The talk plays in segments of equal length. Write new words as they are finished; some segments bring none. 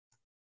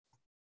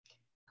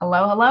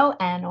Hello, hello,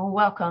 and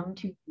welcome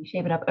to the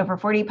Shape It Up Over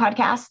 40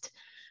 podcast,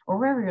 or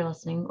wherever you're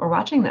listening or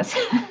watching this.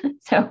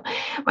 So,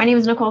 my name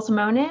is Nicole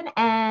Simonin,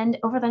 and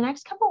over the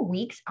next couple of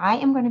weeks, I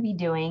am going to be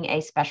doing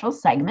a special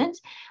segment.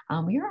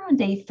 We are on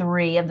day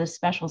 3 of this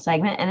special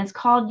segment, and it's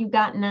called You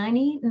Got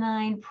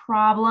 99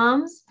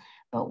 Problems,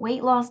 but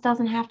weight loss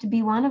doesn't have to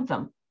be one of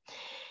them.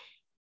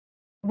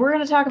 We're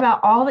going to talk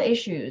about all the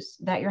issues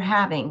that you're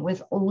having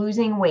with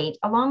losing weight,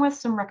 along with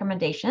some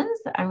recommendations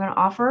that I'm going to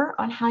offer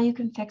on how you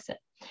can fix it.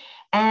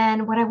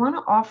 And what I want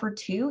to offer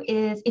too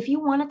is if you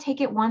want to take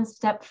it one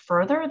step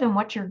further than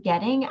what you're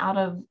getting out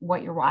of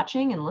what you're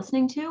watching and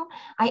listening to,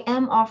 I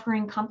am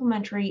offering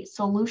complimentary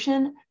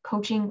solution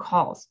coaching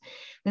calls.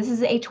 This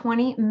is a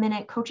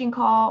 20-minute coaching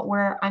call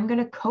where I'm going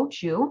to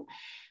coach you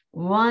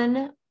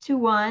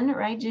one-to-one,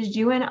 right? Just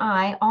you and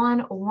I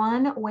on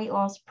one weight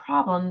loss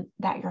problem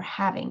that you're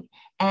having.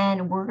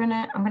 And I'm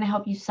going to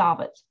help you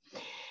solve it.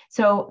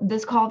 So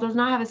this call does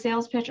not have a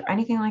sales pitch or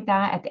anything like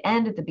that at the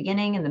end, at the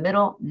beginning, in the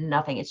middle,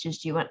 nothing. It's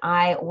just you and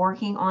I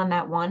working on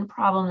that one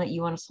problem that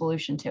you want a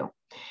solution to.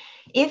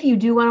 If you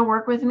do want to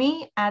work with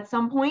me at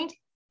some point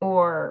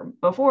or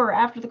before or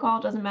after the call,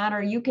 it doesn't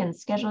matter. You can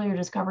schedule your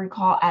discovery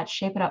call at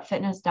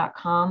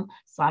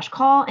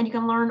shapeitupfitness.com/call, and you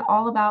can learn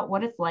all about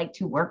what it's like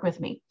to work with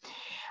me.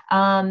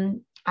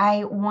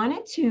 I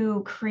wanted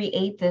to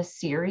create this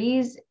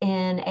series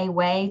in a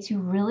way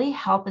to really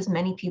help as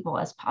many people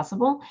as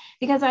possible,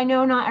 because I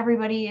know not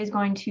everybody is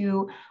going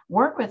to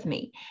work with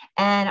me.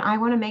 And I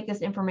want to make this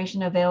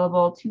information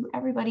available to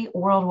everybody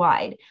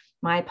worldwide.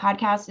 My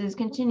podcast is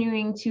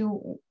continuing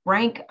to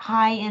rank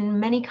high in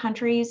many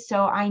countries,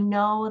 so I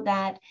know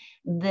that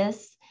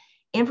this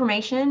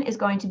information is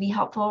going to be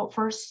helpful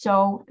for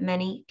so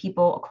many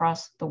people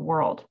across the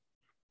world.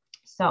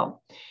 So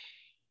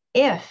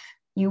if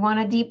you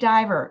want to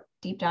dive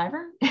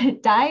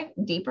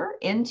deeper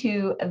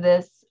into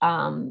this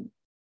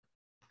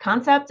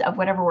concept of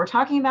whatever we're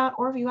talking about,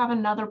 or if you have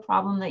another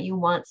problem that you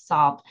want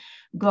solved,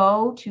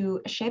 go to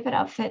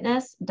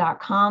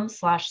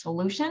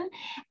shapeitupfitness.com/solution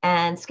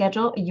and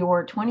schedule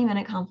your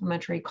 20-minute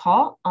complimentary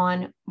call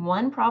on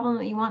one problem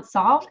that you want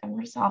solved, and we're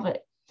going to solve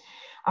it.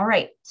 All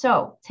right.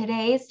 So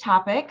today's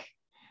topic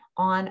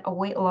on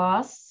weight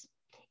loss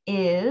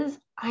is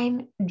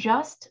I'm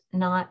just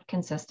not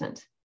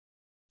consistent.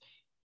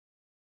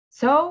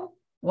 So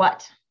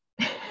what?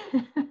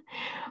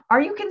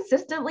 Are you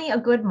consistently a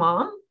good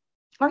mom?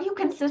 Are you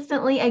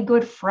consistently a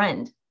good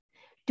friend?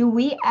 Do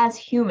we as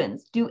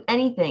humans do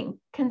anything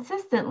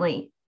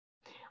consistently?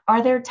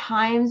 Are there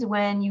times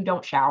when you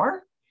don't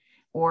shower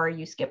or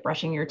you skip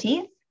brushing your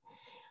teeth?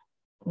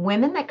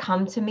 Women that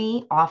come to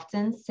me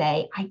often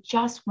say, I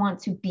just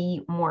want to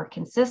be more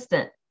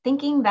consistent,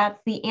 thinking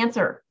that's the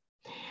answer.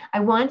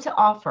 I want to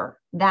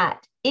offer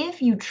that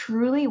if you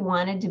truly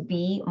wanted to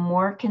be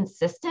more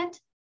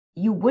consistent,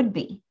 you would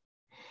be.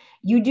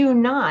 You do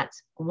not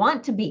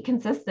want to be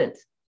consistent.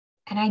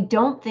 And I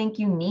don't think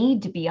you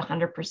need to be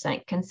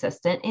 100%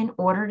 consistent in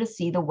order to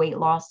see the weight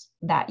loss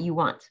that you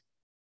want.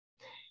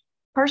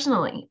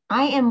 Personally,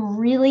 I am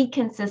really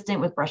consistent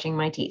with brushing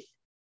my teeth,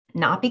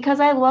 not because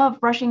I love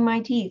brushing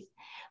my teeth,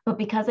 but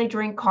because I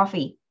drink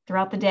coffee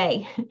throughout the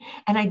day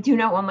and I do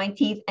not want my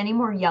teeth any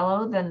more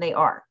yellow than they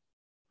are.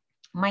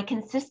 My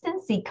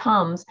consistency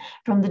comes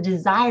from the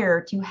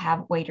desire to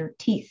have whiter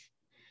teeth.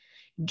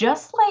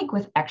 Just like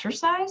with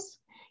exercise,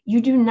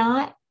 you do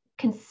not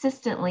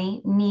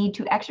consistently need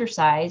to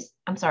exercise.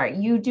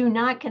 You do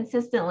not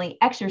consistently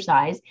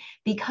exercise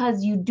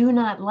because you do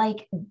not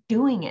like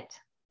doing it.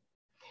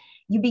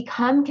 You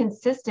become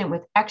consistent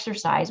with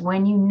exercise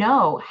when you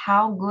know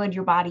how good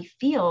your body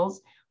feels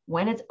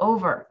when it's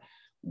over,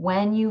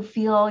 when you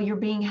feel you're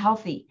being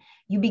healthy.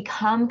 You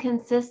become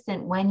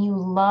consistent when you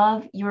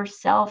love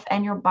yourself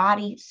and your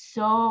body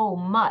so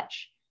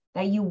much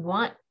that you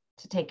want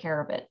to take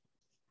care of it.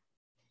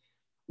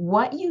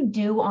 What you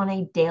do on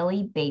a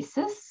daily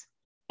basis,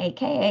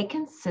 aka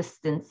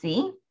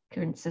consistently,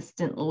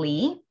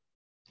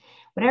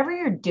 whatever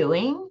you're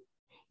doing,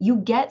 you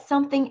get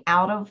something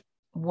out of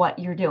what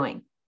you're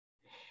doing.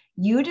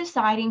 You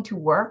deciding to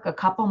work a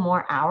couple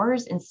more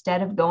hours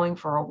instead of going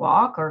for a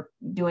walk or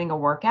doing a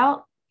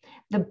workout,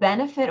 the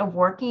benefit of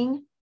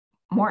working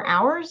more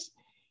hours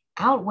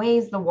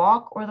outweighs the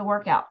walk or the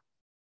workout.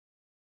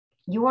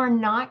 You are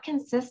not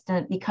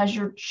consistent because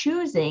you're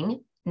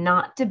choosing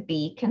not to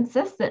be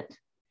consistent.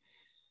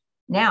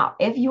 Now,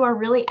 if you are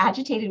really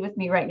agitated with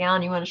me right now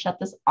and you want to shut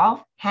this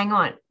off, hang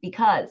on,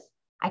 because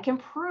I can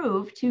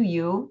prove to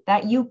you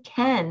that you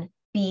can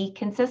be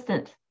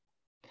consistent.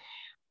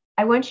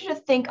 I want you to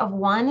think of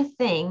one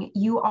thing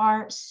you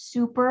are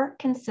super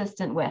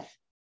consistent with.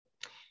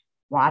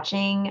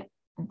 Watching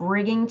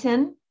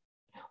Bridgerton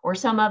or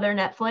some other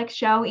Netflix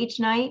show each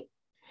night,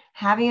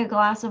 having a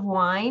glass of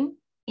wine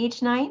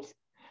each night,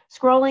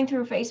 scrolling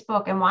through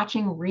Facebook and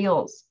watching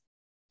reels.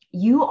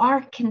 You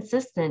are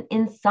consistent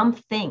in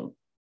something.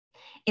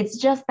 It's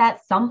just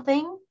that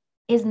something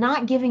is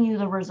not giving you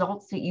the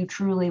results that you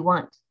truly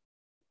want.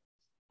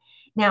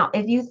 Now,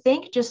 if you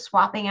think just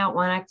swapping out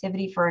one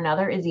activity for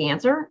another is the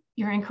answer,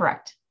 you're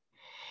incorrect.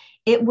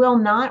 It will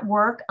not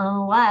work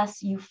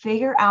unless you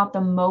figure out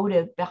the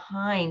motive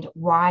behind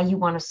why you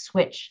want to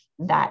switch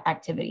that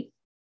activity.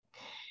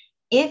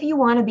 If you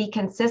want to be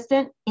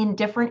consistent in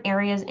different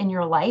areas in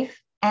your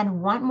life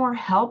and want more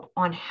help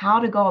on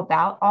how to go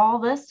about all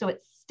this so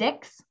it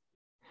sticks,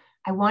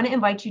 I want to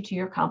invite you to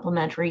your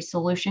complimentary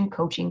solution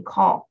coaching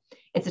call.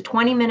 It's a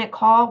 20-minute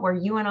call where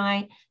you and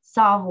I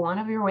solve one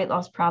of your weight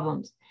loss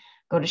problems.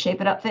 Go to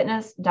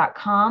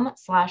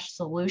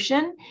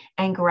shapeitupfitness.com/solution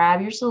and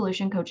grab your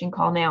solution coaching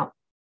call now.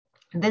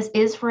 This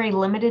is for a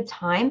limited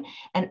time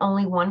and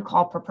only one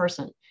call per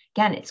person.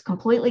 Again, it's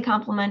completely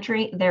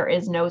complimentary. There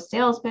is no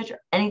sales pitch or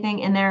anything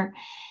in there.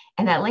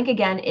 And that link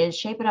again is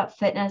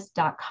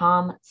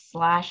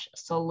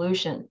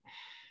shapeitupfitness.com/solution.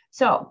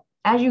 So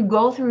as you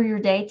go through your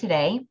day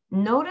today,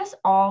 notice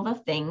all the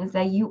things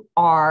that you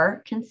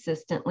are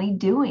consistently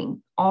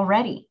doing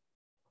already.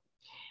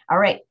 All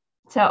right.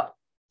 So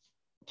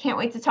can't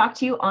wait to talk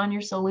to you on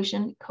your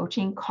solution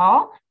coaching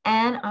call,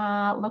 and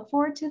look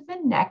forward to the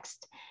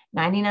next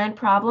 99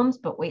 problems,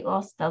 but weight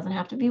loss doesn't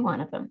have to be one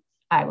of them.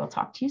 I will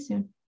talk to you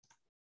soon.